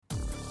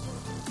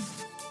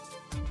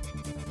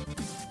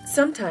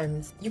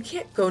Sometimes you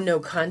can't go no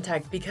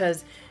contact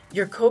because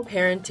you're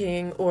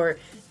co-parenting or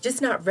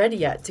just not ready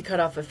yet to cut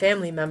off a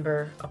family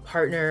member, a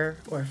partner,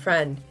 or a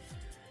friend.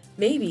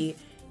 Maybe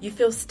you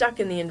feel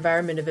stuck in the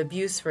environment of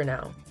abuse for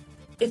now.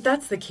 If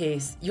that's the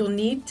case, you'll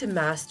need to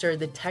master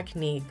the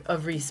technique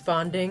of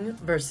responding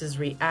versus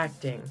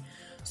reacting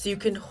so you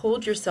can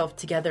hold yourself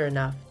together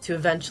enough to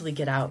eventually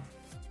get out.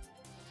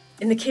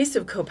 In the case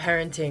of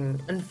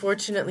co-parenting,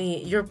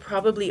 unfortunately, you're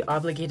probably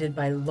obligated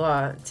by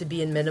law to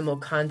be in minimal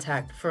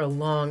contact for a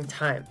long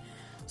time.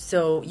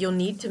 So you'll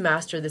need to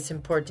master this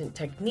important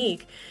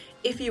technique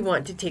if you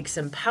want to take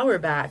some power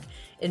back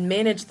and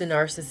manage the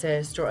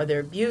narcissist or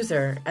other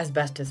abuser as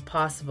best as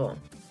possible.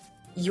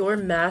 Your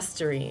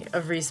mastery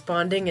of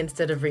responding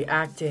instead of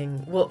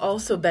reacting will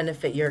also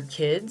benefit your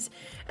kids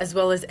as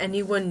well as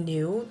anyone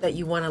new that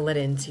you want to let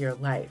into your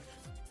life.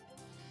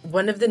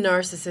 One of the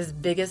narcissist's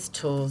biggest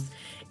tools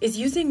is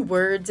using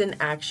words and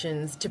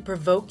actions to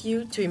provoke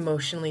you to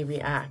emotionally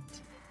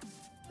react.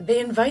 They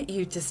invite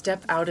you to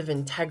step out of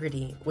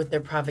integrity with their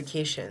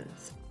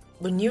provocations.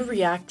 When you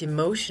react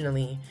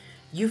emotionally,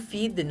 you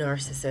feed the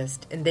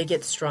narcissist and they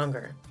get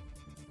stronger.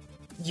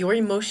 Your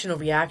emotional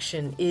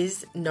reaction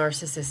is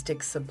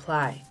narcissistic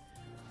supply.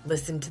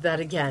 Listen to that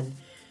again.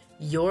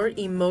 Your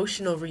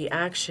emotional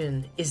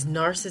reaction is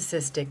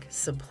narcissistic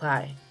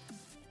supply.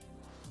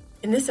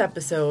 In this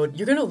episode,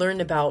 you're going to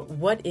learn about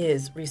what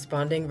is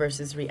responding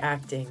versus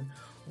reacting,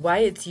 why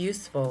it's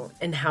useful,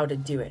 and how to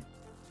do it.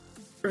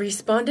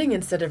 Responding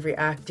instead of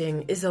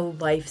reacting is a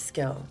life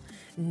skill,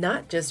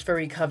 not just for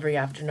recovery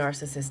after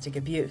narcissistic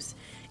abuse.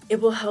 It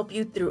will help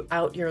you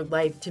throughout your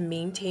life to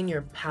maintain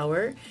your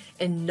power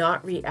and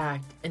not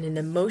react in an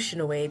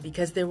emotional way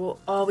because there will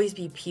always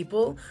be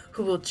people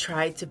who will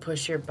try to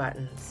push your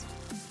buttons.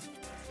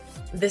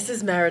 This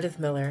is Meredith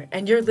Miller,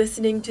 and you're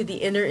listening to the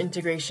Inner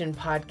Integration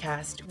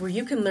Podcast, where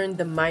you can learn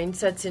the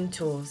mindsets and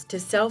tools to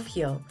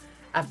self-heal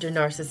after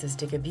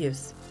narcissistic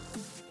abuse.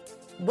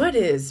 What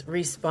is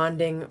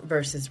responding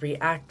versus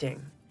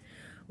reacting?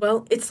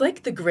 Well, it's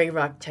like the gray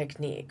rock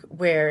technique,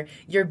 where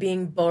you're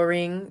being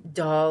boring,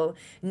 dull,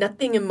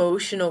 nothing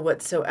emotional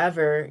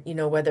whatsoever,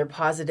 whether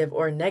positive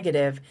or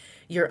negative.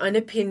 You're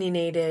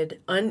unopinionated,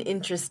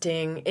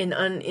 uninteresting, and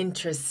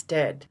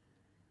uninterested.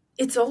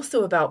 It's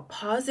also about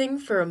pausing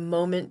for a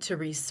moment to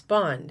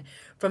respond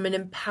from an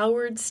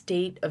empowered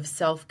state of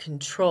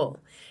self-control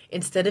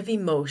instead of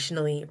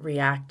emotionally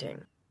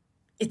reacting.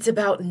 It's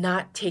about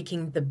not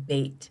taking the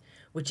bait,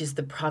 which is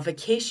the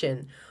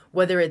provocation,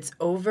 whether it's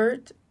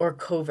overt or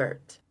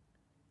covert.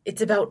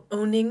 It's about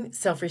owning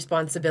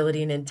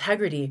self-responsibility and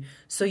integrity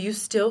so you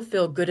still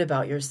feel good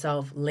about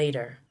yourself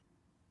later.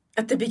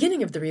 At the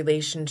beginning of the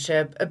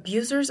relationship,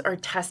 abusers are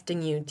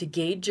testing you to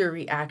gauge your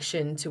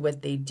reaction to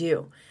what they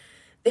do.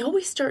 They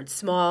always start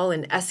small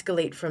and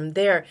escalate from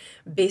there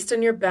based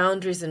on your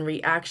boundaries and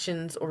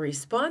reactions or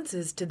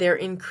responses to their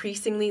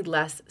increasingly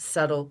less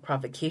subtle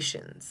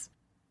provocations.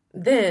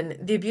 Then,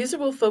 the abuser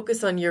will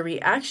focus on your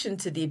reaction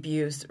to the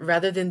abuse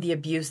rather than the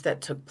abuse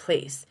that took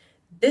place.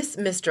 This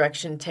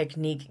misdirection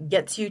technique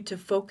gets you to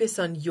focus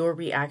on your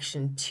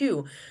reaction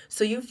too,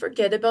 so you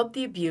forget about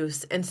the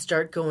abuse and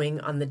start going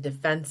on the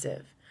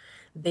defensive.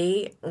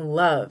 They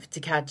love to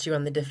catch you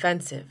on the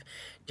defensive,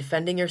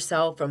 defending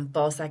yourself from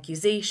false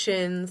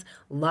accusations,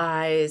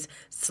 lies,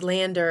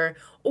 slander,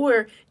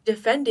 or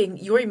defending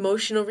your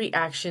emotional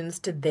reactions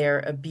to their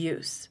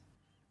abuse.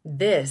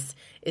 This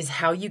is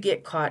how you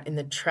get caught in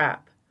the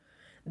trap.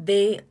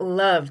 They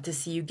love to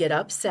see you get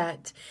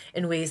upset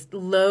and waste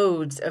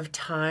loads of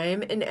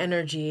time and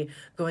energy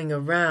going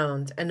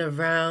around and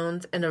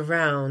around and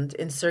around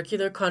in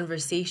circular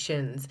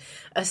conversations,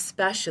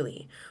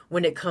 especially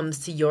when it comes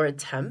to your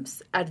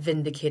attempts at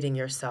vindicating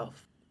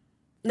yourself.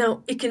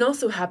 Now, it can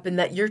also happen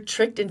that you're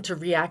tricked into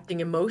reacting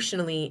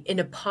emotionally in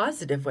a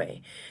positive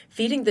way,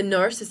 feeding the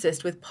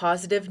narcissist with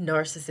positive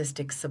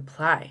narcissistic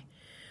supply.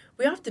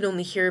 We often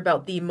only hear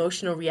about the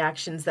emotional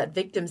reactions that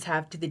victims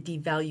have to the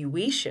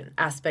devaluation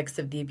aspects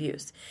of the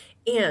abuse.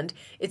 And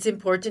it's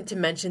important to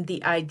mention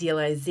the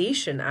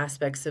idealization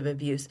aspects of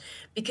abuse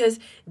because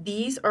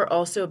these are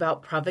also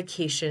about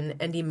provocation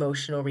and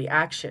emotional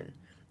reaction.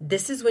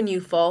 This is when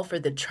you fall for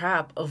the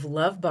trap of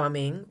love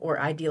bombing or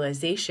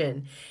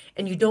idealization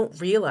and you don't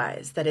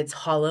realize that it's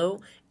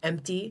hollow,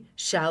 empty,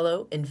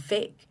 shallow, and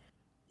fake.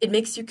 It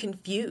makes you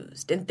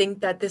confused and think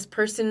that this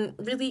person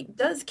really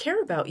does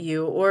care about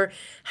you or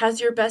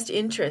has your best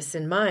interests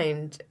in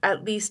mind,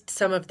 at least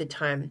some of the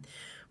time,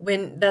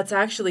 when that's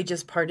actually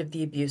just part of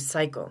the abuse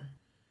cycle.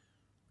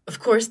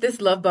 Of course,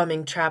 this love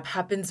bombing trap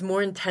happens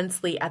more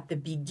intensely at the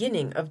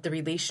beginning of the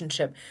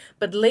relationship,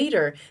 but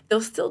later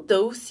they'll still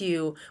dose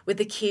you with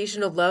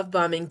occasional love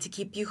bombing to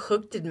keep you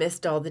hooked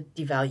amidst all the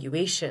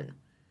devaluation.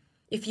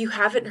 If you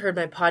haven't heard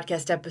my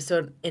podcast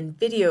episode and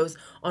videos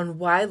on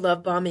why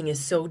love bombing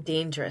is so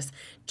dangerous,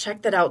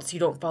 check that out so you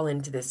don't fall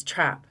into this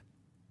trap.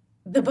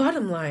 The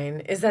bottom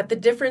line is that the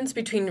difference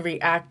between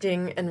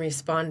reacting and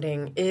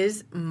responding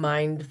is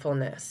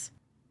mindfulness.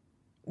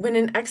 When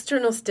an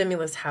external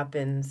stimulus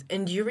happens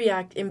and you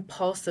react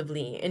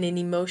impulsively in an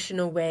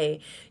emotional way,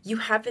 you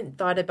haven't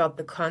thought about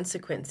the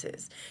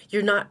consequences.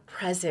 You're not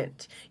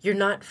present. You're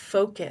not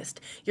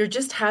focused. You're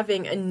just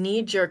having a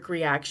knee-jerk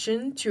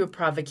reaction to a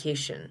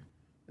provocation.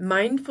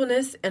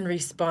 Mindfulness and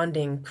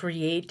responding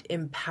create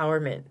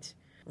empowerment.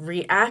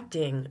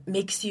 Reacting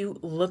makes you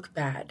look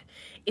bad.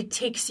 It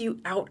takes you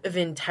out of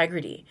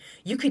integrity.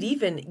 You could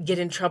even get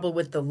in trouble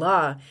with the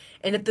law,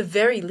 and at the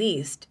very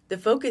least, the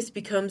focus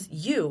becomes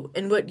you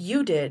and what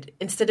you did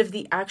instead of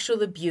the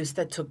actual abuse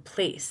that took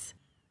place.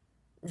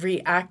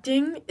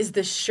 Reacting is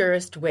the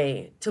surest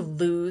way to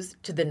lose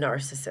to the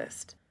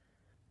narcissist.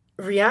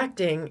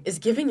 Reacting is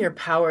giving your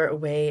power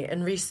away,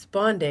 and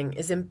responding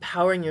is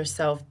empowering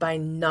yourself by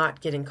not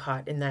getting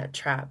caught in that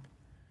trap.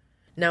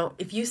 Now,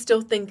 if you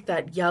still think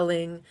that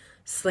yelling,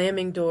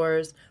 slamming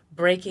doors,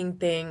 breaking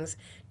things,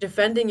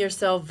 defending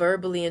yourself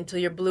verbally until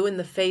you're blue in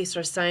the face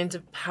are signs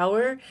of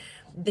power,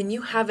 then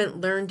you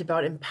haven't learned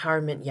about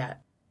empowerment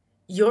yet.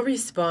 Your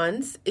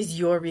response is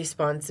your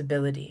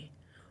responsibility.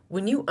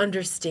 When you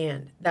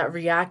understand that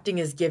reacting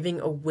is giving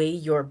away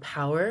your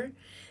power,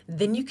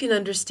 then you can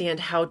understand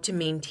how to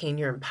maintain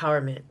your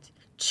empowerment.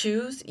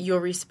 Choose your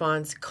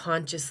response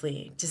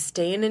consciously to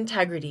stay in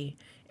integrity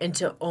and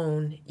to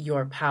own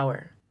your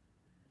power.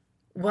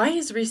 Why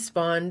is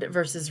respond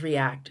versus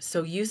react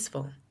so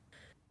useful?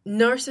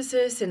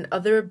 Narcissists and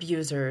other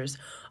abusers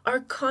are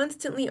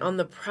constantly on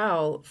the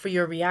prowl for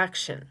your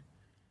reaction.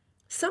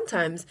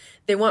 Sometimes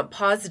they want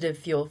positive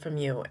fuel from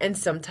you, and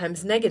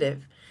sometimes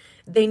negative.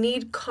 They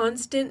need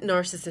constant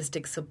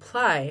narcissistic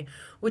supply,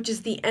 which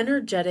is the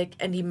energetic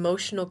and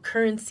emotional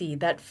currency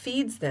that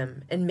feeds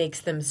them and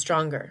makes them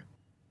stronger.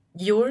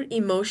 Your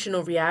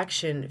emotional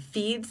reaction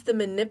feeds the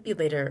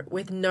manipulator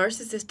with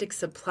narcissistic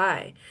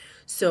supply,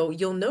 so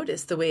you'll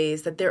notice the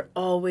ways that they're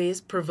always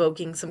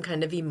provoking some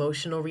kind of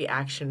emotional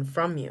reaction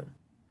from you.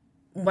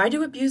 Why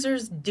do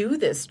abusers do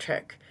this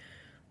trick?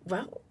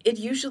 Well, it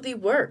usually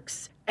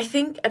works. I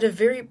think at a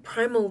very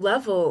primal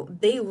level,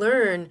 they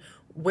learn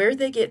where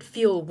they get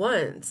fuel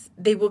once,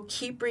 they will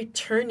keep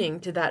returning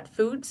to that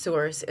food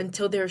source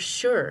until they're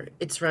sure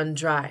it's run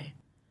dry.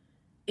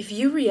 If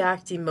you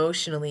react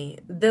emotionally,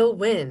 they'll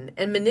win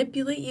and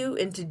manipulate you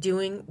into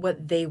doing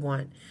what they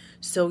want,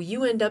 so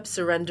you end up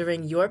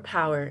surrendering your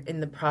power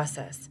in the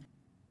process.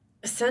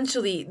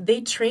 Essentially,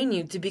 they train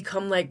you to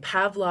become like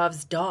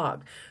Pavlov's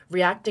dog,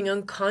 reacting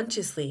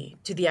unconsciously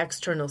to the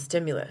external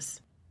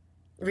stimulus.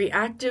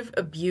 Reactive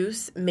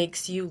abuse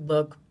makes you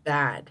look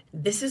bad.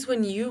 This is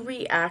when you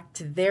react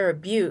to their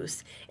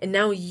abuse, and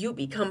now you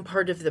become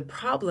part of the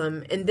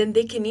problem, and then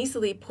they can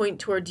easily point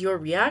toward your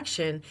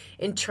reaction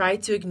and try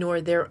to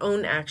ignore their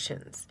own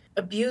actions.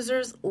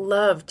 Abusers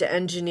love to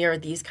engineer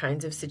these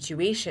kinds of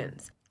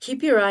situations.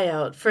 Keep your eye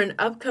out for an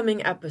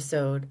upcoming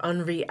episode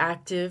on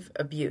reactive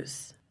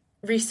abuse.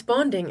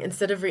 Responding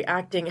instead of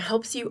reacting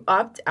helps you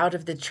opt out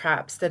of the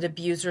traps that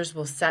abusers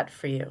will set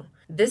for you.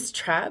 This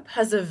trap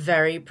has a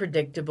very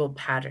predictable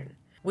pattern.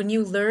 When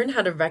you learn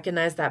how to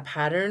recognize that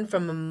pattern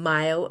from a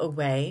mile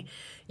away,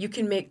 you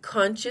can make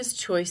conscious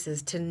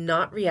choices to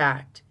not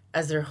react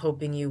as they're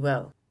hoping you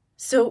will.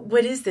 So,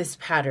 what is this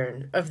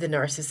pattern of the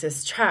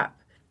narcissist trap?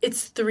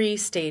 It's 3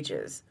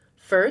 stages.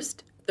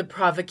 First, the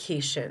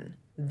provocation,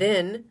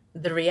 then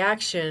the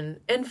reaction,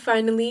 and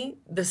finally,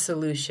 the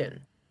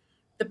solution.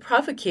 The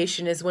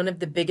provocation is one of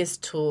the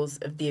biggest tools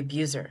of the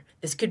abuser.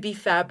 This could be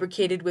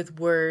fabricated with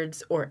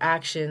words or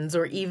actions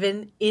or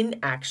even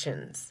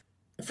inactions.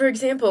 For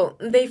example,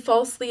 they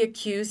falsely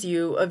accuse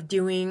you of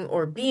doing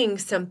or being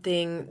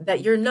something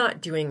that you're not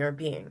doing or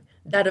being.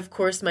 That, of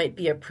course, might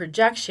be a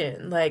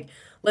projection. Like,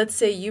 let's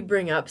say you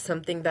bring up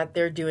something that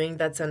they're doing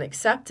that's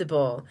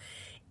unacceptable,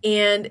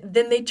 and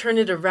then they turn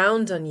it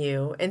around on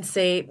you and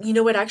say, you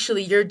know what,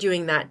 actually, you're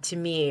doing that to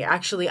me.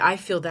 Actually, I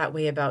feel that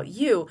way about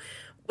you.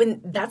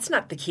 When that's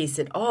not the case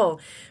at all.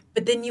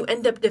 But then you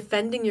end up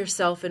defending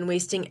yourself and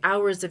wasting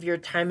hours of your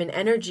time and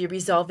energy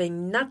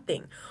resolving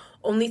nothing,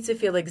 only to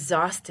feel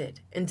exhausted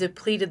and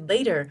depleted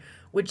later,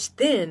 which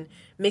then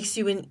makes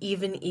you an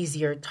even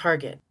easier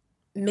target.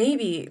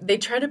 Maybe they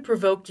try to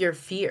provoke your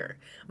fear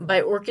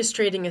by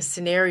orchestrating a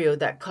scenario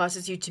that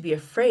causes you to be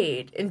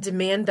afraid and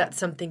demand that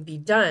something be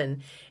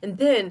done. And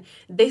then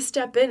they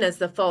step in as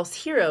the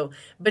false hero,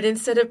 but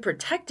instead of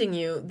protecting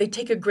you, they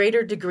take a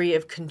greater degree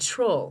of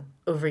control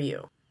over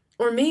you.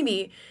 Or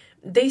maybe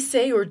they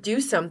say or do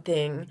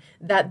something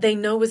that they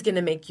know is going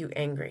to make you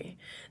angry.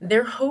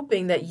 They're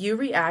hoping that you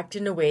react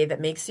in a way that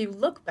makes you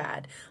look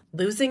bad,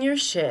 losing your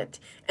shit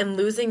and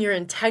losing your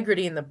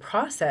integrity in the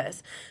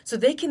process, so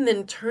they can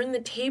then turn the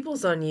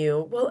tables on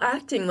you while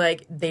acting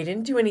like they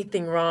didn't do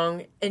anything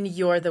wrong and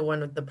you're the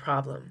one with the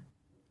problem.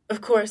 Of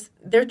course,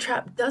 their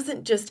trap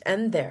doesn't just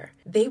end there.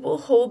 They will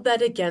hold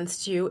that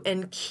against you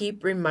and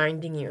keep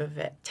reminding you of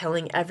it,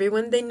 telling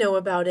everyone they know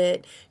about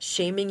it,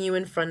 shaming you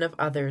in front of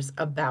others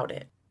about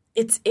it.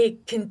 It's a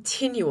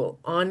continual,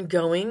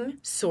 ongoing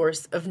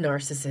source of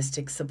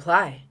narcissistic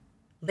supply.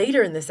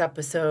 Later in this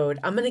episode,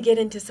 I'm going to get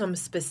into some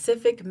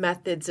specific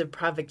methods of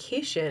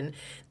provocation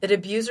that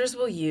abusers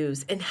will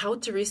use and how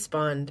to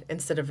respond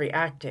instead of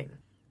reacting.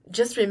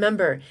 Just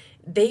remember,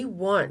 they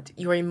want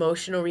your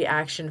emotional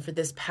reaction for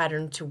this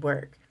pattern to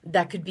work.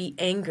 That could be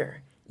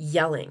anger,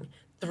 yelling,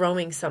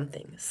 throwing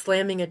something,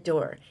 slamming a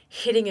door,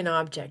 hitting an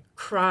object,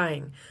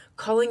 crying,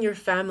 calling your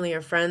family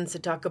or friends to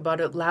talk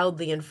about it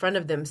loudly in front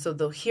of them so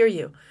they'll hear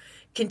you,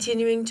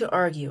 continuing to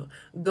argue,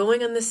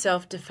 going on the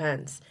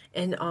self-defense,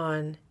 and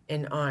on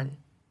and on.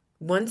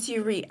 Once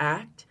you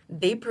react,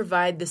 they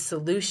provide the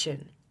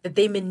solution that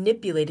they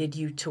manipulated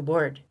you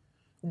toward.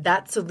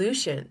 That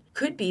solution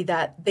could be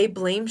that they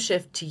blame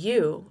shift to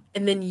you,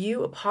 and then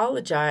you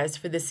apologize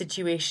for the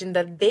situation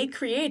that they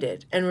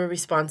created and were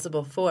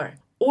responsible for.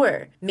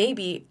 Or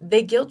maybe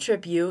they guilt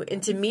trip you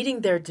into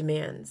meeting their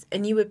demands,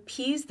 and you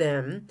appease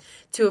them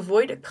to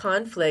avoid a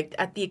conflict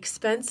at the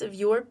expense of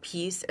your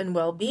peace and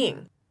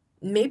well-being.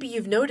 Maybe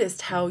you've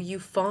noticed how you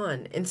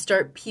fawn and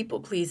start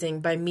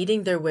people-pleasing by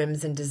meeting their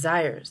whims and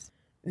desires.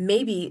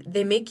 Maybe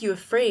they make you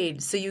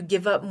afraid, so you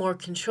give up more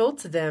control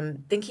to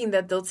them, thinking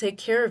that they'll take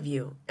care of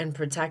you and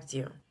protect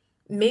you.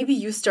 Maybe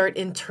you start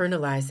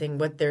internalizing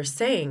what they're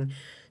saying,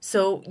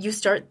 so you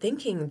start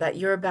thinking that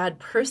you're a bad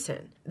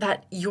person,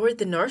 that you're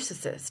the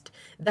narcissist,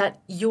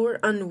 that you're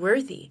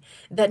unworthy,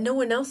 that no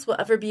one else will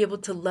ever be able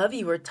to love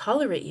you or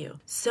tolerate you.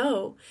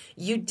 So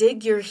you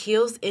dig your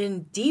heels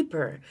in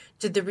deeper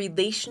to the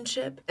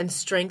relationship and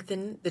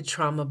strengthen the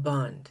trauma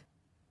bond.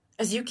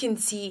 As you can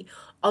see,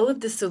 all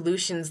of the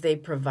solutions they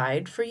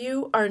provide for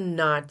you are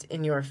not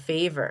in your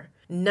favor.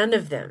 None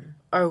of them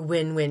are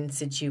win-win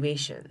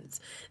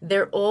situations.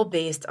 They're all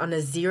based on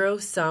a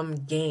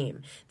zero-sum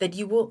game that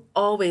you will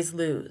always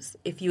lose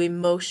if you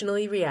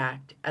emotionally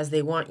react as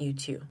they want you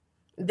to.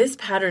 This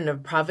pattern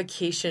of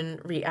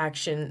provocation,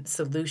 reaction,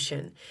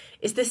 solution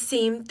is the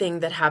same thing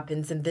that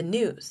happens in the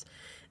news.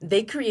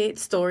 They create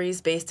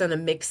stories based on a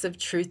mix of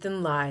truth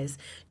and lies,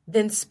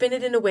 then spin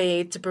it in a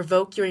way to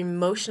provoke your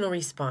emotional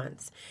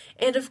response.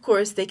 And of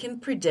course, they can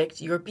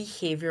predict your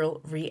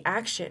behavioral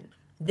reaction.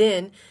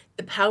 Then,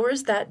 the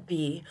powers that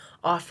be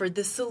offered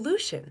the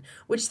solution,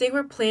 which they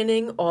were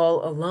planning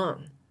all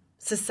along.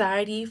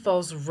 Society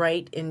falls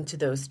right into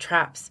those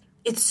traps.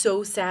 It's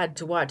so sad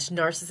to watch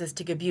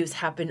narcissistic abuse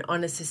happen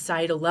on a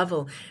societal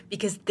level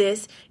because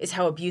this is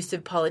how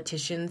abusive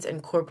politicians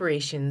and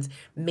corporations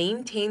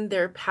maintain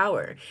their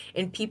power,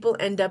 and people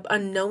end up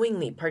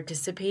unknowingly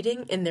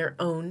participating in their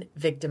own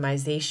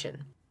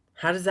victimization.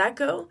 How does that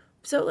go?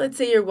 So let's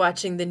say you're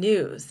watching the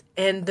news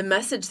and the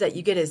message that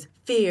you get is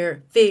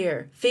fear,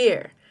 fear,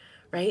 fear,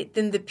 right?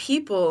 Then the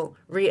people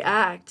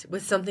react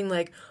with something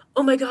like,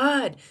 oh my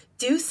God,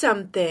 do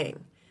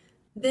something.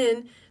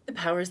 Then the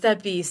powers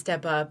that be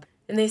step up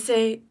and they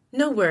say,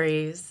 no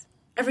worries,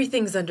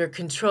 everything's under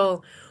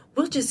control.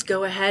 We'll just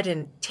go ahead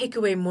and take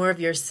away more of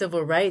your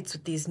civil rights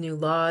with these new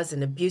laws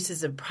and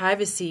abuses of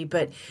privacy,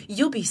 but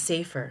you'll be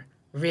safer,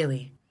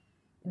 really.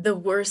 The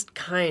worst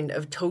kind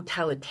of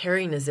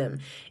totalitarianism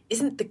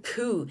isn't the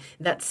coup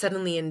that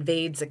suddenly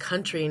invades a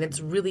country and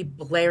it's really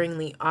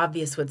blaringly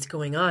obvious what's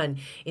going on.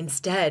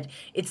 Instead,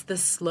 it's the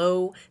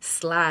slow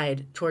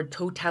slide toward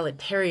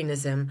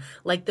totalitarianism,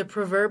 like the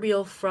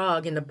proverbial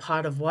frog in a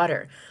pot of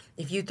water.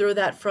 If you throw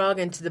that frog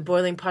into the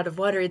boiling pot of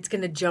water, it's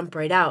going to jump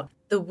right out.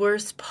 The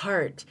worst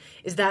part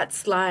is that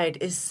slide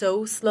is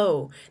so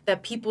slow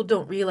that people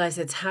don't realize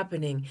it's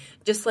happening,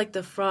 just like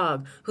the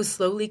frog who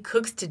slowly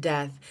cooks to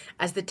death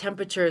as the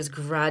temperature is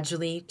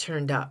gradually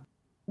turned up.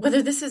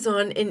 Whether this is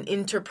on an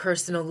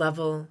interpersonal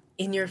level,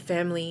 in your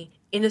family,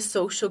 in a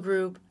social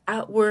group,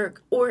 at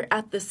work, or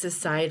at the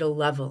societal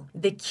level,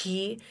 the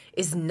key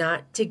is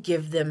not to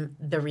give them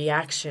the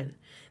reaction.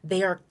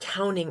 They are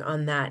counting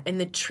on that, and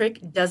the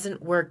trick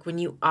doesn't work when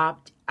you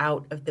opt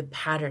out of the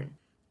pattern.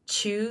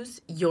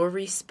 Choose your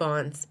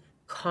response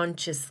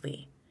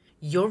consciously.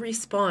 Your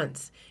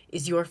response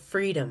is your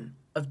freedom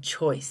of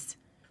choice.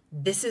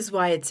 This is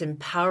why it's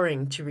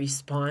empowering to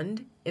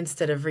respond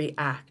instead of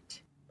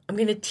react. I'm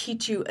going to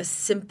teach you a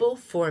simple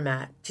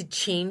format to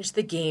change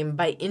the game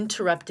by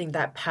interrupting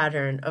that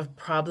pattern of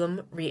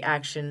problem,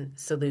 reaction,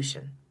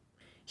 solution.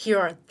 Here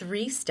are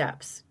 3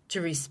 steps to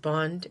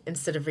respond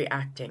instead of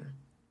reacting.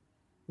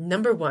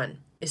 Number 1,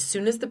 as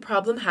soon as the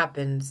problem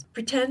happens,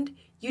 pretend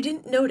you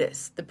didn't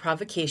notice the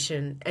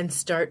provocation and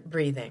start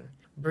breathing.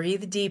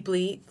 Breathe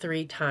deeply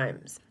 3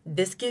 times.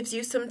 This gives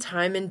you some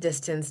time and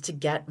distance to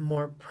get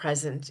more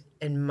present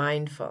and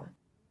mindful.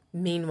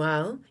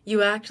 Meanwhile,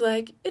 you act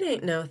like it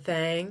ain't no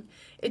thing.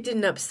 It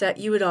didn't upset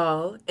you at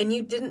all, and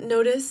you didn't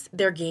notice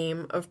their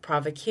game of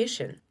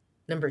provocation.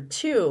 Number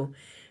 2,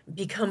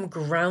 become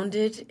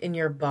grounded in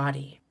your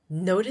body.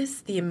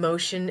 Notice the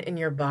emotion in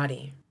your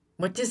body.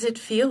 What does it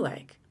feel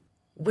like?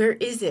 Where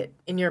is it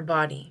in your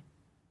body?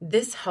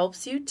 This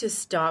helps you to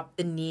stop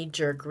the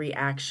knee-jerk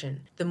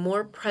reaction. The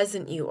more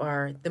present you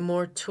are, the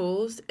more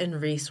tools and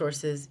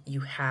resources you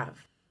have.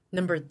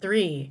 Number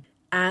 3,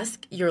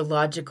 ask your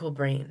logical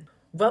brain,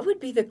 what would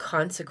be the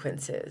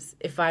consequences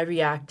if I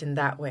react in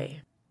that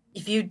way?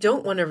 If you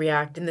don't want to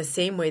react in the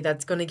same way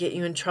that's going to get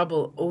you in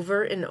trouble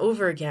over and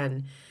over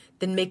again,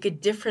 then make a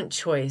different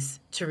choice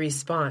to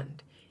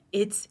respond.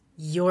 It's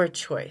your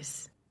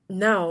choice.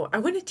 Now, I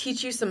want to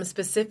teach you some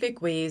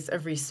specific ways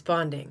of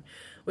responding,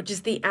 which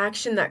is the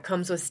action that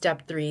comes with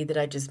step 3 that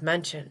I just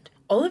mentioned.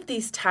 All of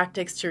these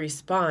tactics to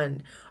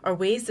respond are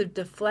ways of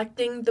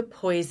deflecting the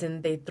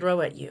poison they throw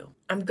at you.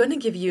 I'm going to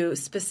give you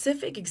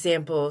specific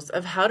examples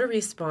of how to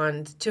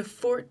respond to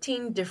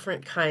 14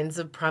 different kinds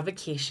of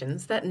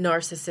provocations that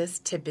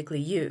narcissists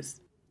typically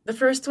use. The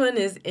first one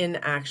is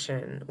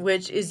inaction,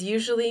 which is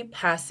usually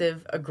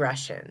passive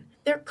aggression.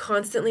 They're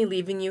constantly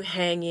leaving you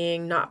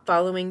hanging, not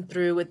following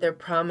through with their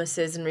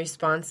promises and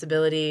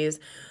responsibilities,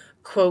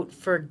 quote,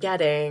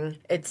 forgetting,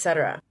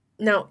 etc.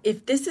 Now,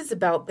 if this is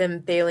about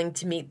them failing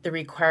to meet the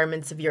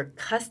requirements of your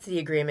custody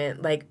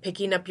agreement, like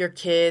picking up your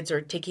kids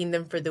or taking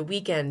them for the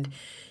weekend,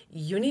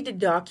 you need to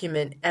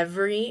document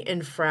every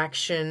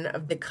infraction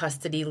of the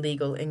custody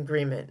legal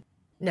agreement.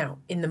 Now,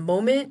 in the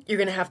moment, you're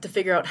going to have to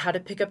figure out how to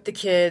pick up the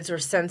kids or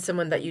send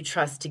someone that you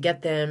trust to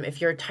get them if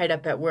you're tied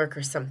up at work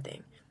or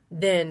something.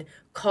 Then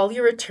call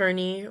your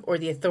attorney or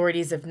the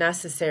authorities if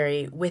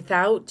necessary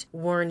without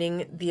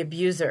warning the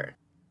abuser.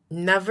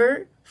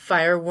 Never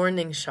fire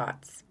warning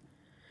shots.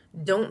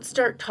 Don't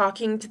start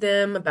talking to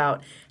them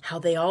about how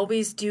they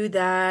always do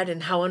that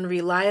and how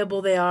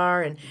unreliable they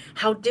are and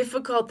how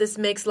difficult this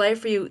makes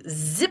life for you.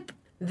 Zip!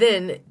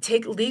 Then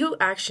take legal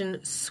action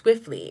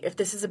swiftly if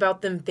this is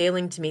about them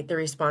failing to meet their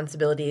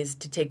responsibilities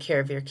to take care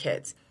of your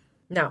kids.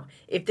 Now,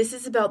 if this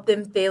is about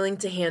them failing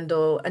to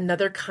handle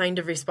another kind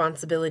of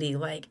responsibility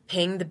like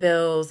paying the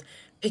bills,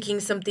 picking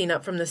something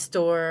up from the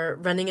store,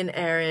 running an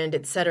errand,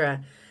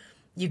 etc.,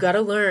 you got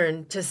to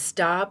learn to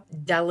stop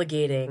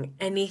delegating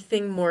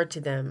anything more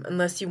to them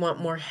unless you want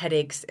more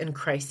headaches and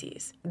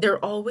crises.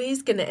 They're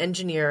always going to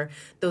engineer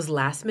those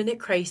last-minute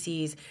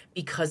crises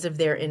because of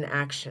their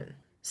inaction.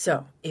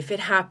 So, if it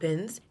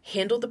happens,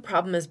 handle the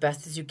problem as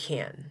best as you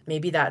can.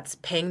 Maybe that's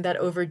paying that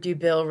overdue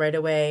bill right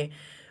away,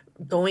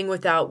 going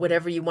without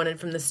whatever you wanted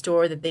from the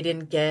store that they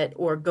didn't get,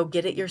 or go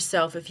get it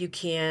yourself if you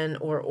can,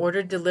 or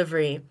order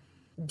delivery.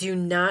 Do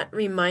not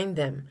remind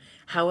them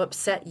how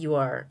upset you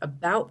are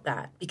about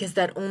that, because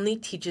that only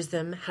teaches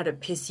them how to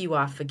piss you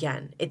off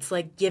again. It's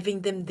like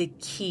giving them the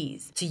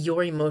keys to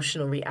your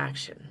emotional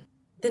reaction.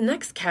 The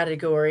next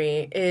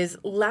category is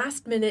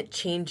last-minute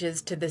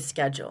changes to the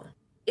schedule.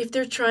 If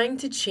they're trying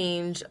to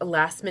change a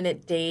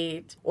last-minute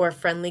date or a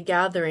friendly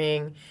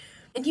gathering,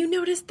 and you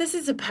notice this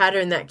is a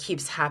pattern that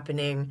keeps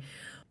happening,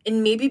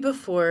 and maybe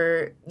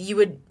before you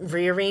would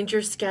rearrange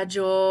your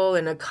schedule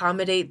and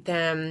accommodate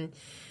them,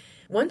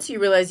 once you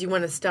realize you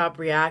want to stop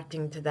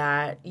reacting to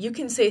that, you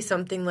can say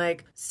something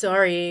like,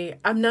 sorry,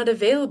 I'm not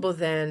available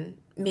then,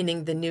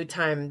 meaning the new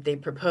time they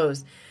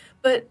propose,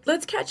 but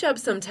let's catch up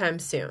sometime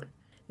soon.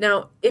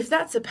 Now, if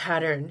that's a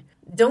pattern,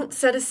 don't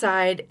set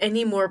aside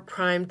any more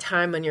prime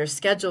time on your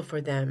schedule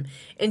for them,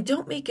 and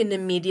don't make an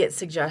immediate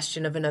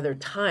suggestion of another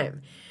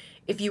time.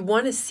 If you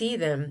want to see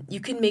them,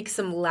 you can make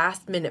some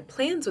last-minute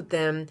plans with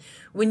them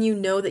when you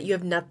know that you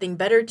have nothing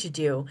better to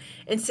do.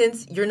 And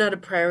since you're not a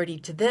priority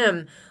to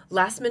them,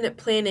 last-minute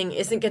planning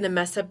isn't going to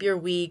mess up your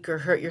week or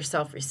hurt your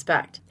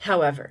self-respect.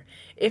 However,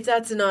 if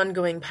that's an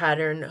ongoing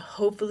pattern,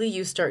 hopefully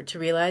you start to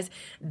realize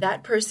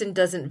that person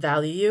doesn't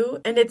value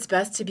you, and it's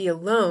best to be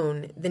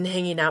alone than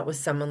hanging out with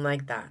someone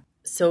like that.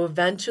 So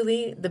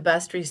eventually, the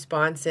best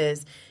response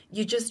is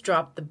you just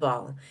drop the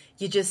ball.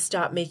 You just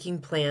stop making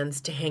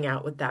plans to hang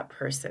out with that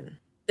person.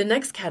 The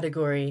next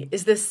category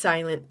is the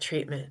silent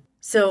treatment.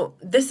 So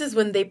this is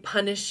when they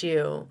punish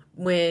you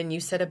when you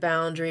set a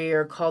boundary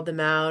or called them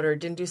out or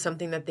didn't do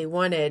something that they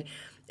wanted,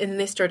 and then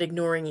they start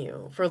ignoring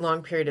you for a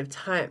long period of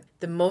time.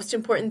 The most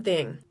important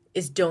thing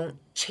is don't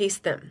chase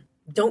them.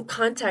 Don't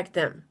contact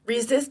them.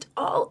 Resist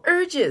all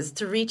urges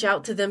to reach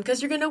out to them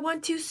because you're going to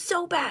want to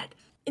so bad.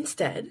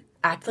 Instead,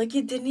 act like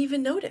you didn't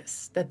even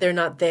notice that they're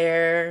not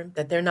there,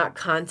 that they're not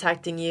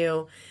contacting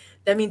you.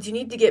 That means you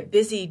need to get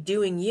busy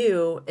doing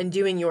you and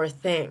doing your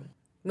thing.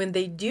 When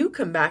they do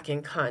come back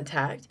in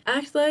contact,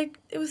 act like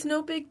it was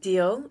no big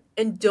deal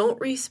and don't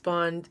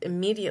respond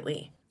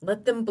immediately.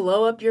 Let them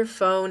blow up your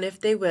phone if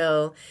they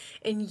will,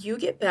 and you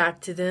get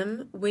back to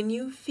them when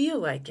you feel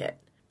like it.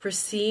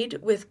 Proceed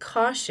with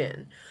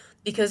caution,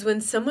 because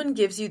when someone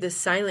gives you the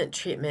silent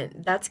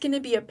treatment, that's going to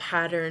be a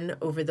pattern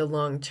over the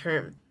long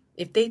term.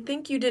 If they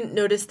think you didn't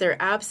notice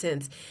their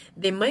absence,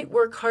 they might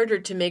work harder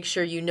to make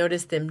sure you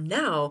notice them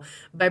now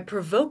by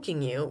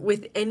provoking you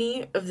with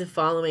any of the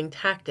following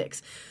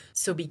tactics.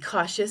 So be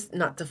cautious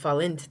not to fall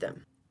into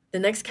them. The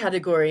next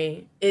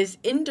category is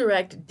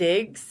indirect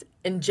digs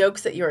and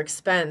jokes at your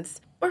expense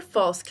or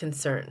false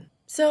concern.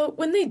 So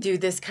when they do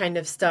this kind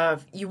of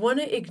stuff, you want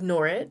to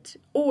ignore it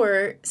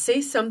or say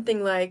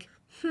something like,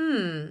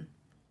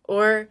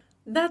 or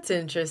that's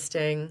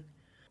interesting,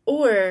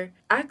 or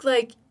act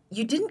like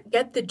you didn't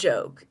get the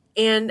joke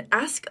and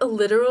ask a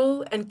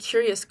literal and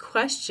curious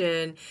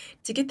question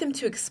to get them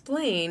to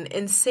explain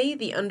and say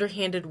the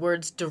underhanded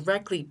words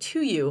directly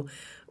to you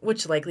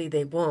which likely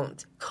they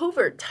won't.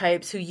 Covert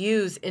types who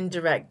use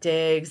indirect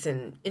digs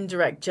and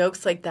indirect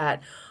jokes like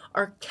that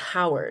are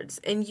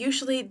cowards, and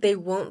usually they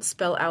won't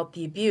spell out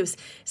the abuse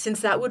since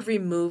that would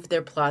remove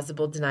their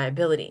plausible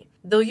deniability.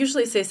 They'll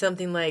usually say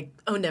something like,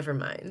 "Oh, never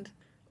mind,"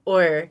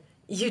 or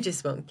 "You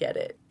just won't get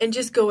it," and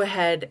just go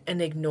ahead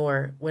and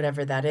ignore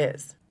whatever that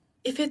is.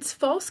 If it's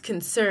false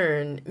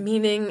concern,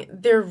 meaning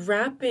they're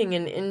wrapping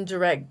an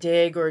indirect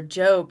dig or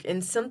joke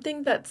in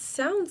something that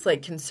sounds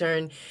like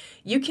concern,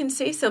 you can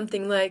say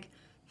something like,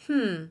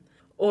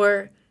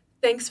 or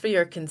 "Thanks for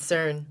your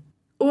concern."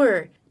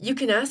 Or you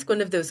can ask one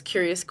of those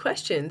curious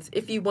questions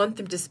if you want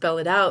them to spell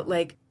it out,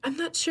 like, "I'm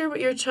not sure what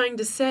you're trying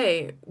to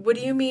say. What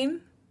do you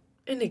mean?"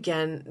 And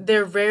again,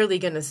 they're rarely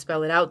going to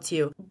spell it out to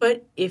you,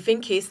 but if in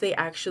case they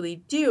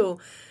actually do,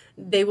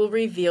 they will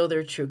reveal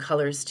their true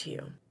colors to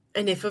you.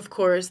 And if, of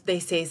course, they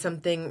say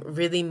something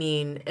really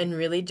mean and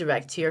really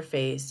direct to your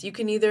face, you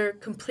can either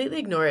completely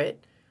ignore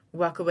it,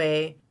 walk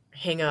away,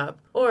 hang up,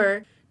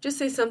 or just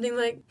say something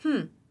like,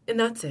 and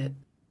that's it.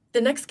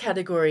 The next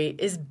category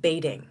is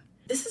baiting.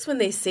 This is when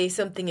they say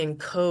something in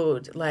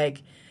code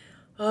like,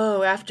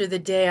 "Oh, after the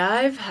day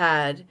I've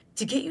had,"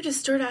 to get you to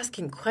start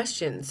asking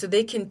questions so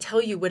they can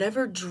tell you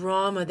whatever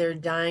drama they're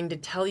dying to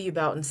tell you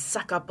about and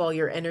suck up all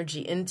your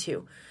energy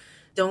into.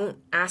 Don't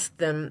ask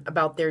them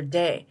about their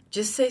day.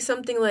 Just say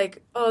something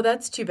like, "Oh,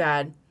 that's too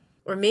bad."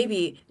 Or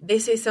maybe they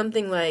say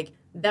something like,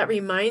 "That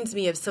reminds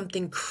me of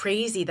something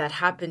crazy that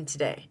happened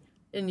today."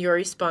 And your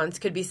response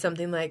could be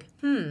something like,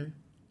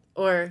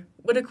 or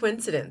 "What a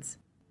coincidence."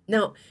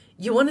 Now,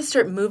 you want to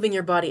start moving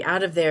your body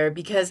out of there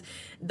because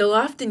they'll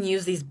often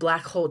use these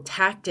black hole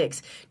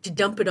tactics to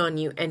dump it on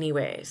you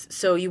anyways.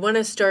 So you want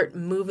to start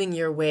moving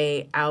your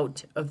way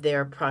out of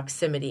their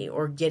proximity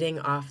or getting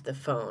off the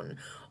phone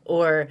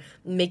or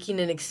making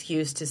an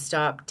excuse to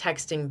stop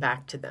texting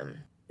back to them.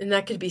 And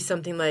that could be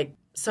something like,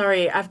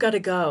 "Sorry, I've got to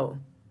go."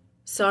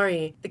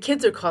 "Sorry, the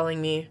kids are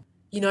calling me.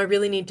 I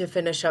really need to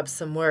finish up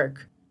some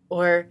work."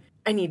 Or,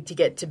 "I need to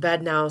get to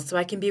bed now so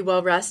I can be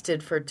well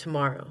rested for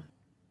tomorrow."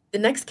 The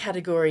next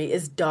category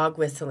is dog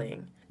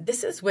whistling.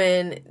 This is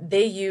when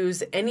they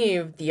use any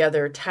of the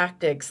other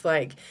tactics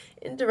like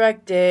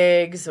indirect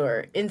digs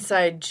or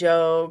inside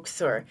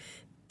jokes or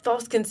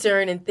false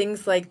concern and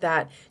things like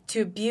that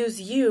to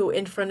abuse you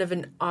in front of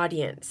an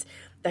audience.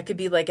 That could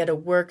be like at a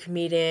work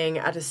meeting,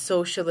 at a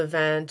social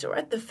event, or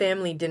at the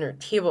family dinner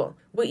table.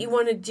 What you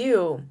want to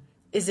do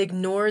is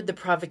ignore the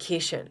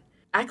provocation.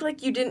 Act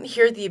like you didn't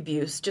hear the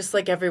abuse, just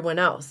like everyone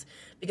else.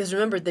 Because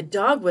remember, the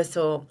dog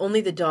whistle, only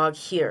the dog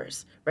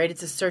hears, right?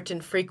 It's a certain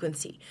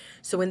frequency.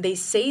 So when they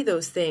say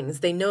those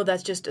things, they know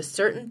that's just a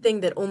certain thing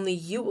that only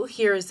you will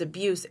hear as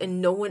abuse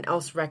and no one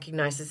else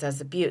recognizes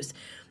as abuse.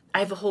 I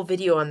have a whole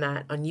video on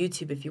that on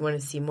YouTube if you want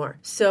to see more.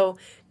 So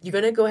you're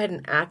going to go ahead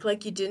and act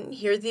like you didn't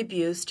hear the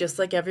abuse, just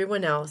like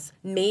everyone else.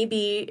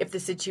 Maybe if the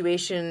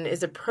situation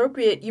is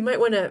appropriate, you might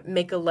want to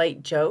make a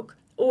light joke,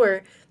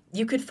 or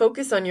you could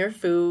focus on your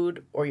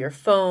food or your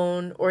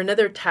phone or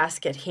another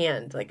task at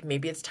hand, like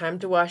maybe it's time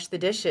to wash the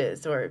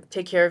dishes or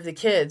take care of the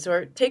kids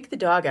or take the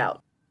dog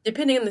out.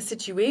 Depending on the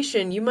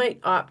situation, you might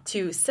opt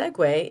to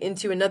segue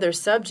into another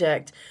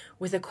subject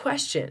with a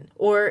question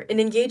or an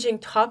engaging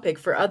topic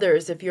for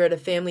others if you're at a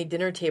family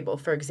dinner table,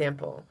 for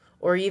example,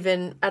 or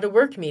even at a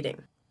work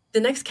meeting.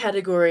 The next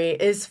category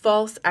is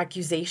false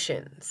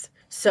accusations.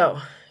 So,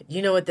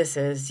 you know what this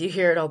is. You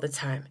hear it all the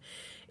time.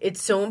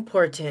 It's so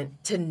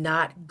important to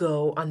not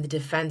go on the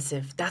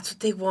defensive. That's what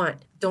they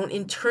want. Don't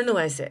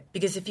internalize it.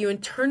 Because if you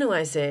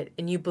internalize it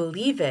and you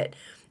believe it,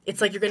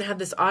 it's like you're going to have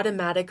this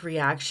automatic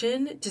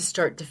reaction to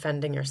start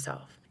defending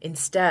yourself.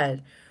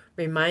 Instead,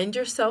 remind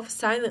yourself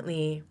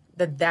silently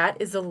that that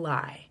is a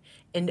lie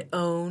and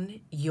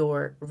own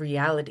your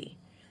reality.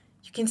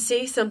 You can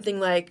say something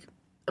like,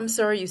 "I'm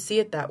sorry you see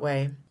it that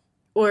way."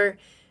 Or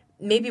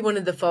maybe one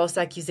of the false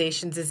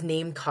accusations is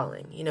name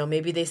calling.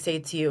 Maybe they say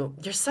to you,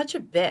 "You're such a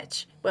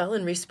bitch." Well,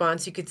 in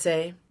response, you could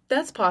say,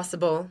 "That's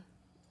possible,"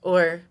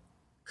 or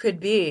 "Could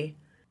be,"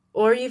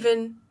 or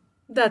even,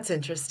 "That's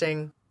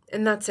interesting."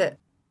 And that's it.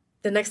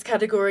 The next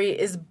category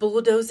is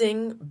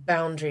bulldozing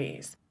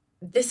boundaries.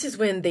 This is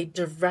when they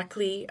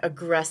directly,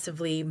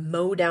 aggressively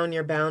mow down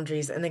your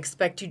boundaries and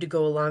expect you to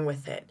go along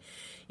with it.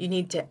 You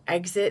need to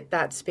exit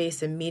that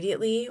space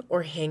immediately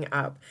or hang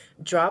up.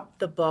 Drop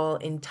the ball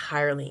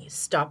entirely.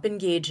 Stop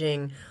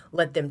engaging.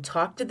 Let them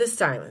talk to the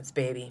silence,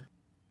 baby.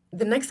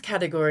 The next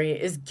category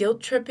is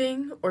guilt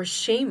tripping or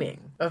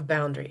shaming of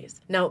boundaries.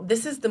 Now,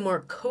 this is the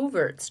more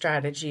covert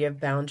strategy of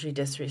boundary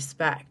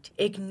disrespect.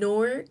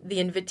 Ignore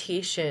the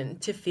invitation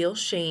to feel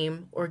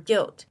shame or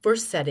guilt for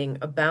setting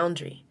a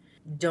boundary.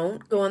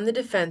 Don't go on the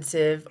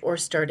defensive or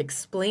start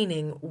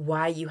explaining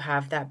why you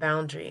have that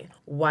boundary,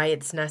 why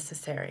it's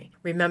necessary.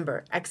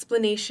 Remember,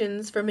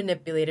 explanations for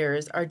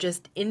manipulators are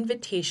just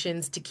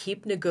invitations to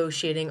keep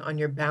negotiating on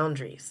your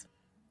boundaries.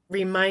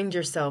 Remind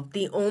yourself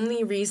the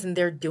only reason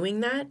they're doing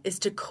that is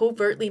to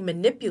covertly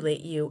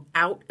manipulate you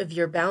out of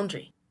your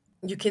boundary.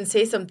 You can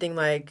say something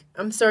like,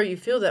 "I'm sorry you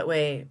feel that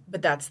way,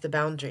 but that's the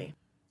boundary."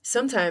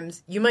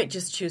 Sometimes you might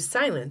just choose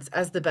silence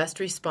as the best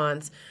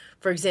response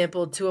for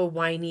example, to a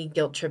whiny,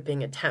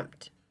 guilt-tripping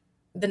attempt.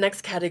 The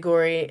next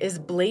category is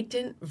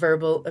blatant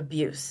verbal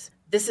abuse.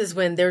 This is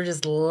when they're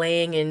just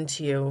laying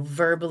into you,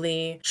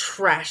 verbally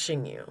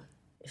trashing you.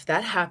 If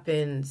that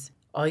happens,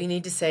 all you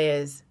need to say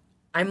is,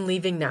 "I'm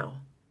leaving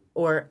now,"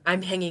 or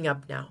 "I'm hanging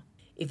up now."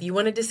 If you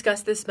want to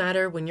discuss this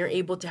matter when you're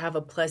able to have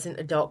a pleasant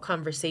adult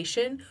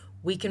conversation,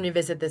 we can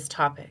revisit this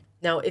topic.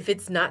 Now, if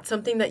it's not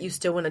something that you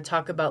still want to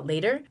talk about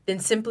later, then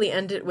simply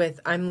end it with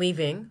 "I'm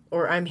leaving"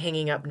 or "I'm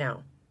hanging up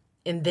now."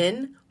 And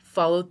then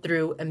follow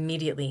through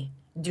immediately.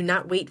 Do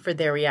not wait for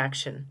their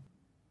reaction.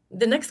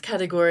 The next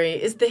category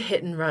is the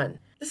hit and run.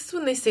 This is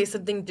when they say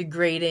something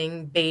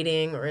degrading,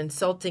 baiting, or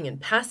insulting in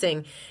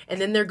passing,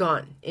 and then they're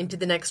gone into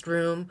the next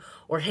room,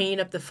 or hanging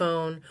up the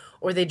phone,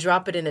 or they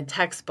drop it in a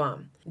text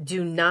bomb.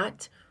 Do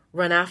not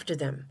run after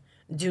them.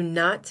 Do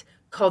not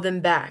call them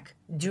back.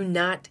 Do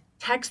not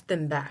text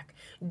them back.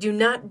 Do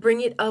not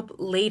bring it up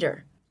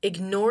later.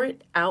 Ignore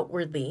it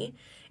outwardly,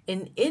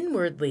 and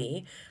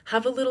inwardly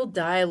have a little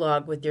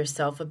dialogue with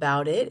yourself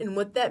about it and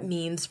what that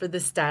means for the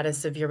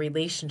status of your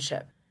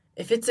relationship.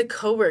 If it's a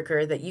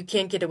coworker that you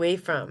can't get away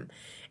from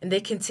and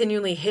they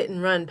continually hit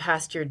and run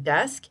past your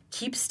desk,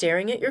 keep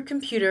staring at your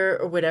computer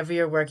or whatever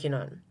you're working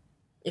on.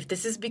 If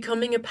this is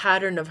becoming a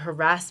pattern of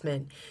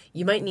harassment,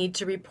 you might need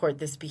to report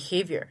this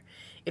behavior.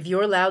 If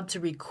you're allowed to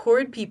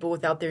record people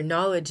without their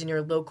knowledge in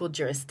your local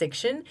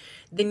jurisdiction,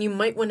 then you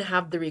might want to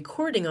have the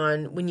recording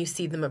on when you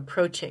see them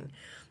approaching.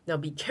 Now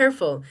be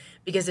careful,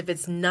 because if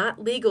it's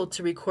not legal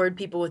to record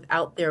people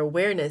without their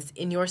awareness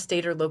in your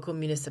state or local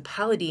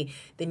municipality,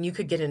 then you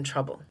could get in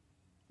trouble.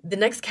 The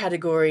next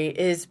category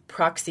is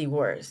proxy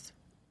wars.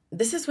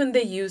 This is when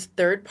they use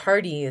third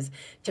parties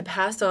to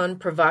pass on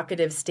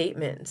provocative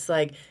statements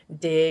like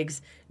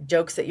digs,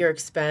 jokes at your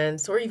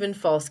expense, or even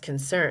false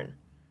concern.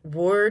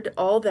 Ward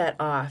all that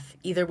off,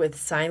 either with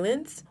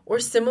silence or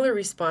similar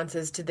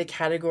responses to the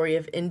category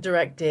of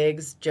indirect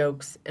digs,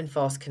 jokes, and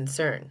false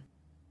concern.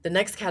 The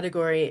next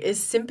category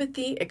is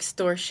sympathy,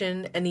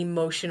 extortion, and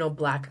emotional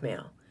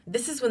blackmail.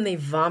 This is when they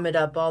vomit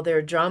up all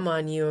their drama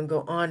on you and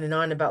go on and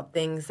on about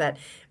things that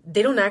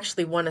they don't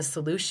actually want a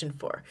solution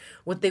for.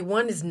 What they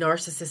want is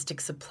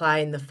narcissistic supply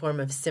in the form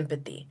of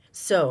sympathy.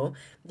 So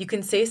you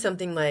can say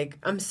something like,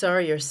 "I'm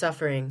sorry you're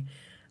suffering.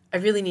 I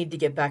really need to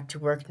get back to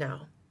work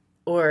now."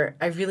 Or,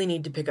 "I really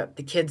need to pick up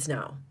the kids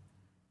now."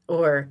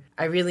 Or,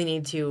 "I really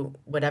need to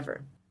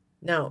whatever."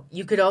 Now,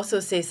 you could also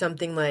say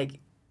something like,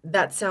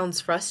 "That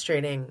sounds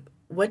frustrating.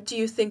 What do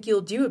you think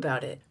you'll do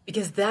about it?"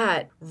 Because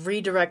that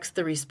redirects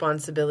the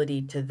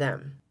responsibility to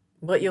them.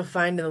 What you'll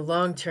find in the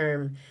long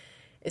term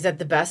is that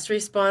the best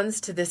response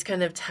to this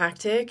kind of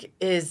tactic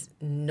is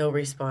no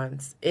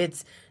response.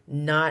 It's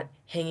not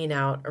hanging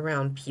out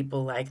around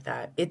people like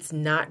that. It's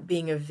not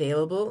being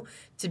available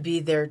to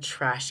be their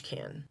trash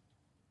can.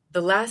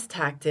 The last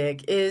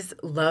tactic is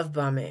love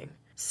bombing.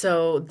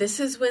 So this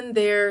is when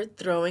they're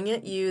throwing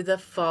at you the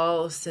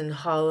false and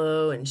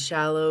hollow and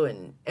shallow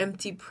and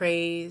empty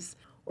praise,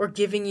 or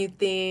giving you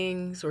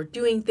things or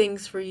doing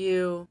things for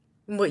you.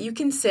 And what you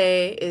can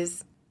say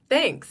is,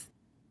 "Thanks."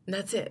 And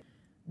that's it.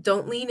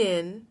 Don't lean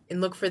in and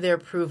look for their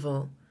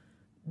approval.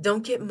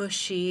 Don't get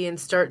mushy and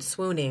start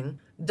swooning.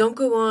 Don't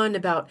go on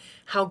about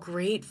how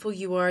grateful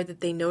you are that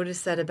they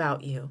noticed that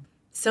about you.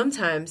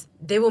 Sometimes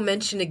they will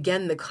mention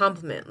again the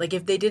compliment, like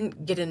if they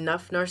didn't get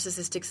enough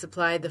narcissistic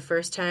supply the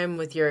first time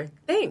with your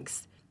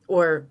 "thanks,"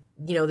 or,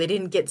 they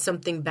didn't get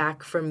something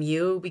back from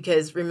you,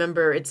 because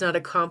remember, it's not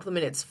a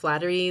compliment, it's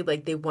flattery,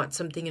 like they want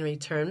something in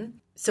return.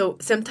 So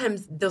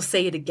sometimes they'll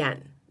say it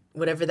again,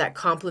 whatever that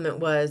compliment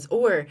was,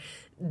 or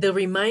they'll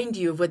remind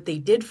you of what they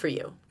did for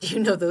you. Do you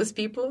know those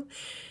people?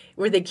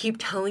 Where they keep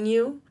telling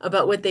you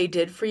about what they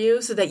did for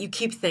you so that you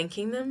keep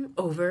thanking them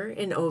over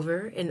and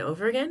over and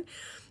over again.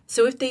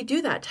 So if they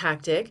do that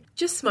tactic,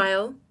 just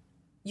smile.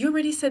 You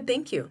already said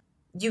thank you.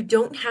 You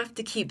don't have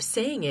to keep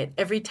saying it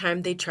every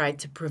time they try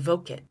to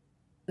provoke it.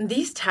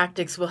 These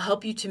tactics will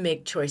help you to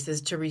make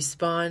choices to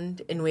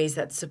respond in ways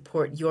that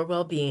support your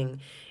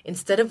well-being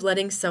instead of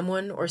letting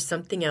someone or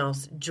something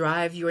else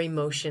drive your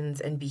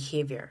emotions and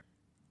behavior.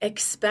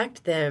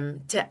 Expect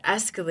them to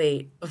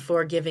escalate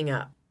before giving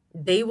up.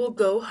 They will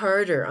go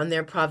harder on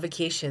their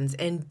provocations,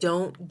 and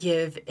don't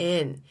give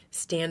in.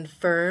 Stand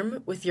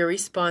firm with your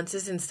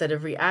responses instead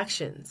of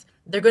reactions.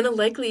 They're going to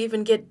likely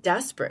even get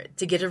desperate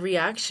to get a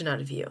reaction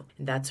out of you.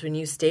 And that's when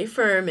you stay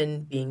firm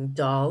in being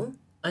dull,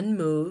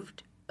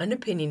 unmoved,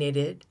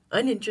 unopinionated,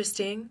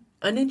 uninterested,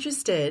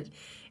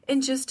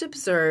 and just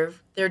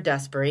observe their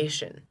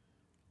desperation.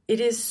 It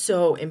is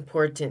so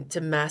important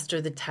to master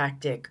the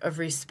tactic of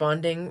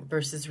responding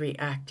versus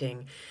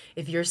reacting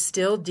if you're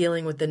still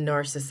dealing with a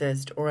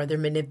narcissist or other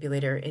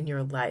manipulator in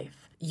your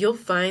life. You'll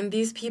find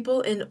these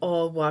people in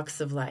all walks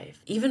of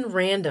life, even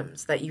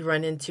randoms that you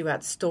run into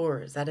at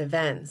stores, at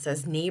events,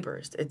 as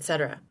neighbors,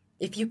 etc.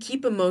 If you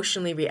keep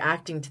emotionally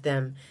reacting to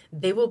them,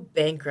 they will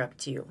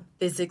bankrupt you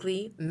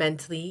physically,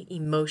 mentally,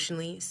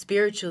 emotionally,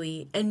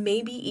 spiritually, and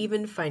maybe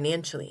even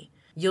financially.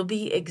 You'll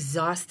be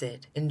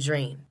exhausted and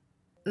drained.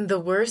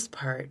 The worst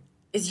part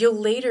is you'll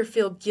later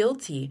feel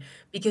guilty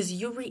because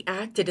you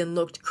reacted and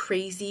looked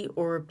crazy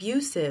or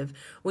abusive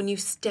when you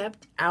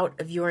stepped out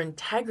of your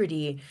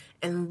integrity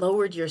and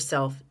lowered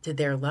yourself to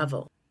their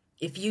level.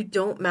 If you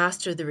don't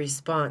master the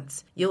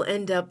response, you'll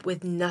end up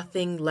with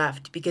nothing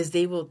left because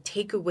they will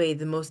take away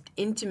the most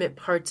intimate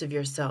parts of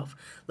yourself,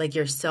 like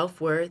your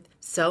self-worth,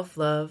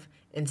 self-love,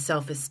 and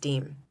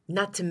self-esteem.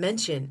 Not to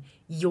mention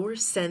your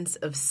sense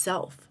of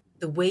self,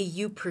 the way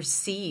you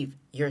perceive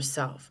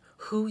yourself,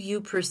 who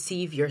you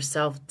perceive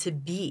yourself to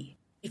be.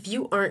 If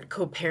you aren't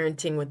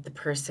co-parenting with the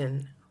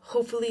person,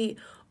 hopefully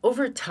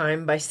over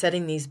time by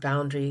setting these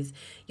boundaries,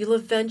 you'll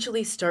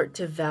eventually start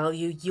to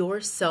value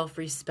your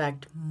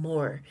self-respect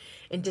more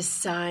and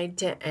decide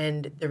to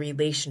end the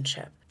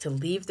relationship, to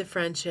leave the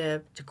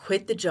friendship, to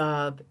quit the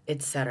job,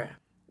 etc.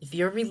 If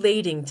you're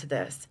relating to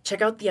this,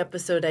 check out the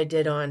episode I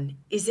did on,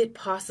 is it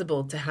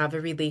possible to have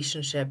a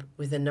relationship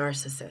with a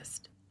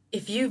narcissist?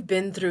 If you've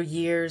been through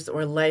years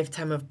or a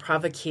lifetime of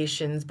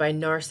provocations by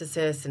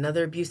narcissists and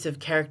other abusive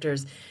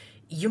characters,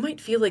 you might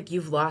feel like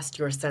you've lost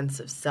your sense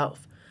of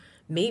self.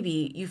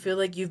 Maybe you feel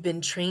like you've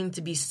been trained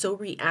to be so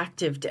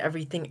reactive to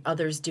everything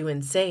others do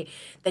and say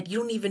that you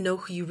don't even know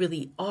who you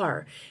really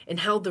are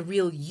and how the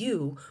real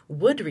you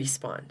would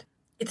respond.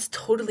 It's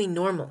totally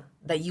normal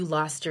that you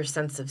lost your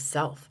sense of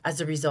self as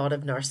a result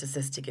of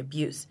narcissistic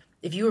abuse.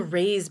 If you were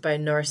raised by a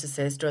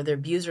narcissist or their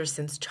abuser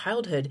since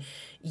childhood,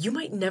 you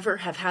might never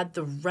have had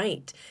the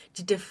right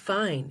to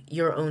define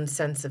your own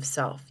sense of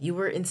self. You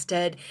were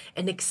instead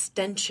an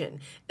extension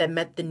that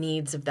met the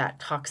needs of that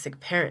toxic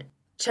parent.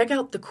 Check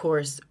out the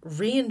course,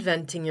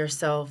 Reinventing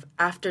Yourself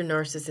After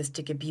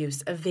Narcissistic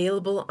Abuse,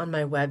 available on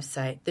my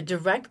website. The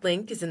direct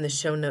link is in the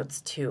show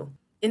notes too.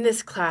 In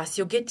this class,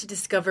 you'll get to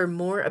discover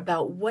more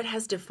about what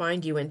has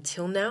defined you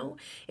until now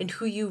and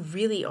who you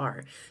really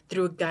are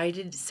through a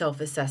guided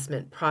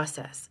self-assessment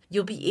process.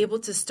 You'll be able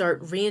to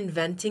start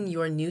reinventing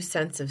your new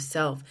sense of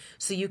self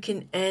so you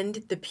can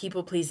end the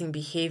people-pleasing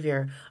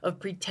behavior of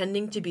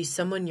pretending to be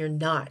someone you're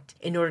not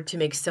in order to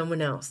make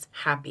someone else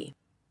happy.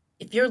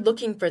 If you're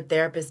looking for a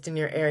therapist in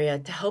your area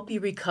to help you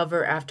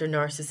recover after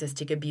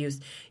narcissistic abuse,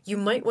 you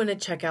might want to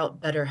check out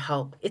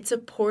BetterHelp. It's a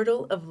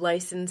portal of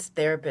licensed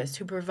therapists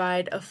who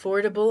provide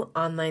affordable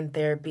online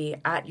therapy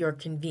at your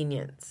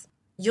convenience.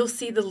 You'll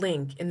see the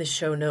link in the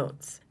show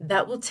notes.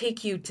 That will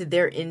take you to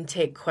their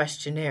intake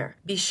questionnaire.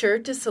 Be sure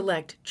to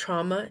select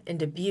trauma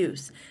and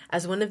abuse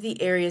as one of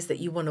the areas that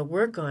you want to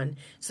work on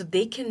so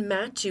they can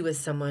match you with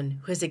someone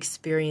who has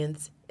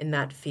experience in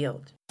that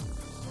field.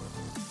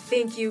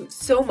 Thank you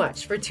so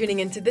much for tuning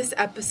into this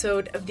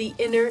episode of the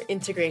Inner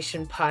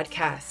Integration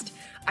Podcast.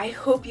 I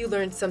hope you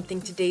learned something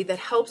today that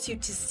helps you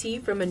to see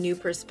from a new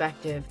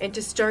perspective and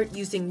to start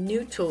using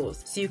new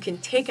tools so you can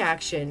take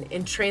action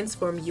and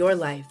transform your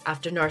life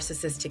after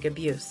narcissistic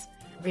abuse.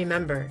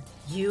 Remember,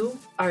 you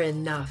are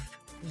enough,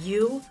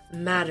 you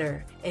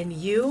matter, and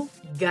you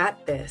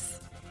got this.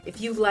 If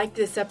you liked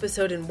this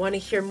episode and want to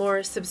hear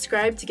more,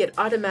 subscribe to get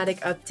automatic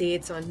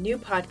updates on new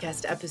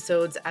podcast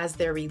episodes as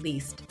they're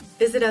released.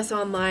 Visit us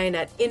online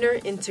at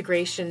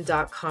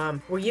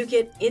innerintegration.com, where you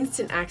get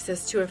instant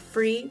access to a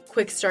free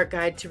quick start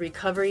guide to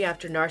recovery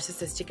after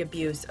narcissistic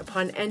abuse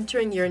upon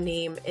entering your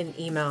name and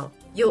email.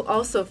 You'll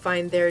also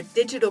find there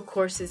digital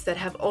courses that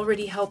have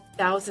already helped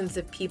thousands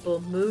of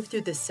people move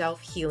through the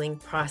self-healing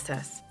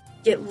process.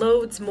 Get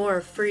loads more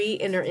free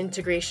inner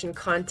integration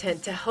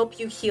content to help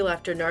you heal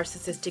after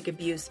narcissistic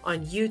abuse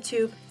on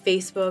YouTube,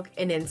 Facebook,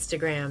 and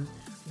Instagram.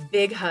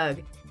 Big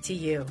hug to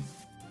you.